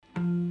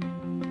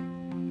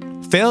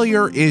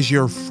Failure is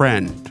your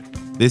friend.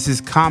 This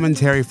is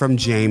commentary from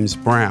James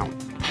Brown.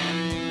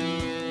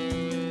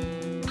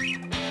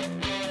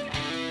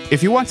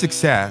 If you want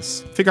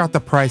success, figure out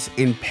the price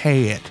and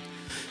pay it.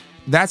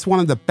 That's one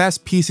of the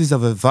best pieces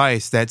of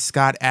advice that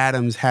Scott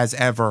Adams has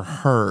ever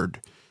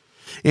heard.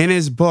 In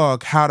his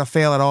book, How to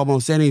Fail at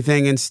Almost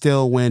Anything and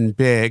Still Win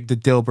Big, the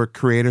Dilbert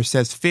creator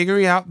says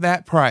figuring out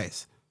that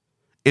price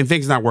and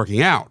things not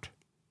working out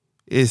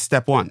is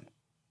step one.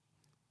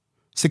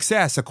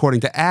 Success, according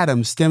to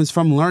Adams, stems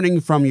from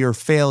learning from your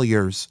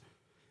failures.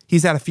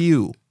 He's had a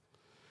few.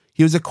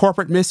 He was a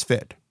corporate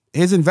misfit.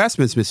 His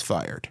investments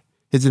misfired.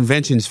 His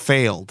inventions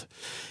failed.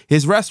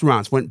 His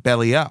restaurants went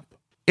belly up.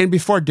 And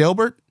before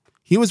Dilbert,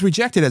 he was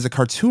rejected as a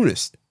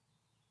cartoonist.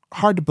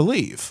 Hard to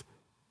believe.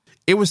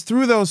 It was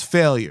through those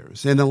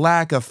failures and the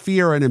lack of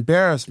fear and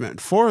embarrassment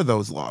for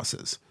those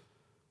losses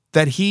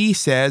that he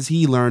says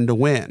he learned to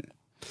win.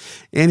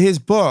 In his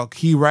book,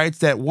 he writes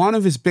that one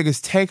of his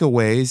biggest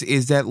takeaways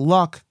is that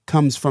luck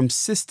comes from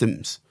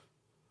systems.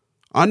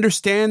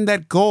 Understand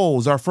that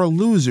goals are for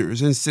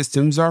losers and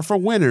systems are for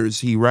winners,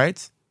 he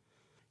writes.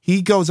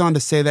 He goes on to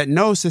say that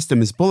no system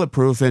is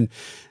bulletproof and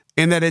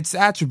that its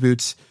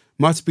attributes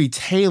must be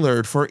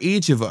tailored for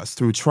each of us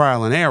through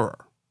trial and error.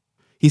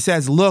 He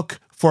says, look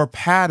for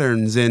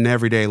patterns in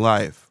everyday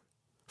life,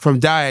 from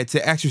diet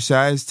to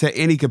exercise to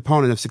any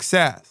component of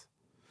success.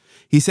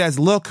 He says,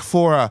 look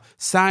for a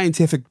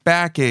scientific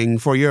backing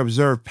for your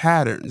observed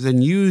patterns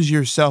and use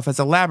yourself as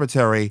a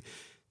laboratory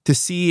to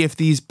see if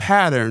these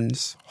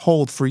patterns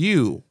hold for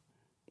you.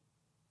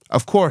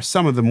 Of course,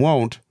 some of them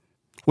won't,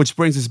 which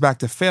brings us back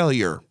to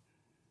failure.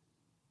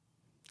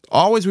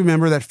 Always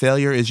remember that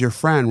failure is your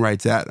friend,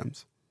 writes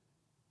Adams.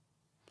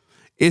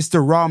 It's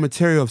the raw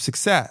material of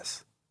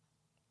success.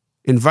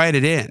 Invite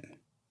it in.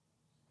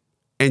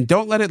 And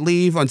don't let it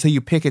leave until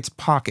you pick its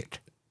pocket.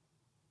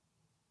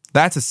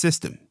 That's a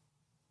system.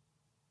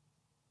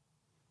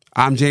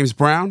 I'm James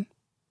Brown,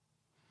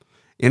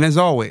 and as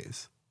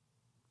always,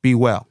 be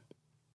well.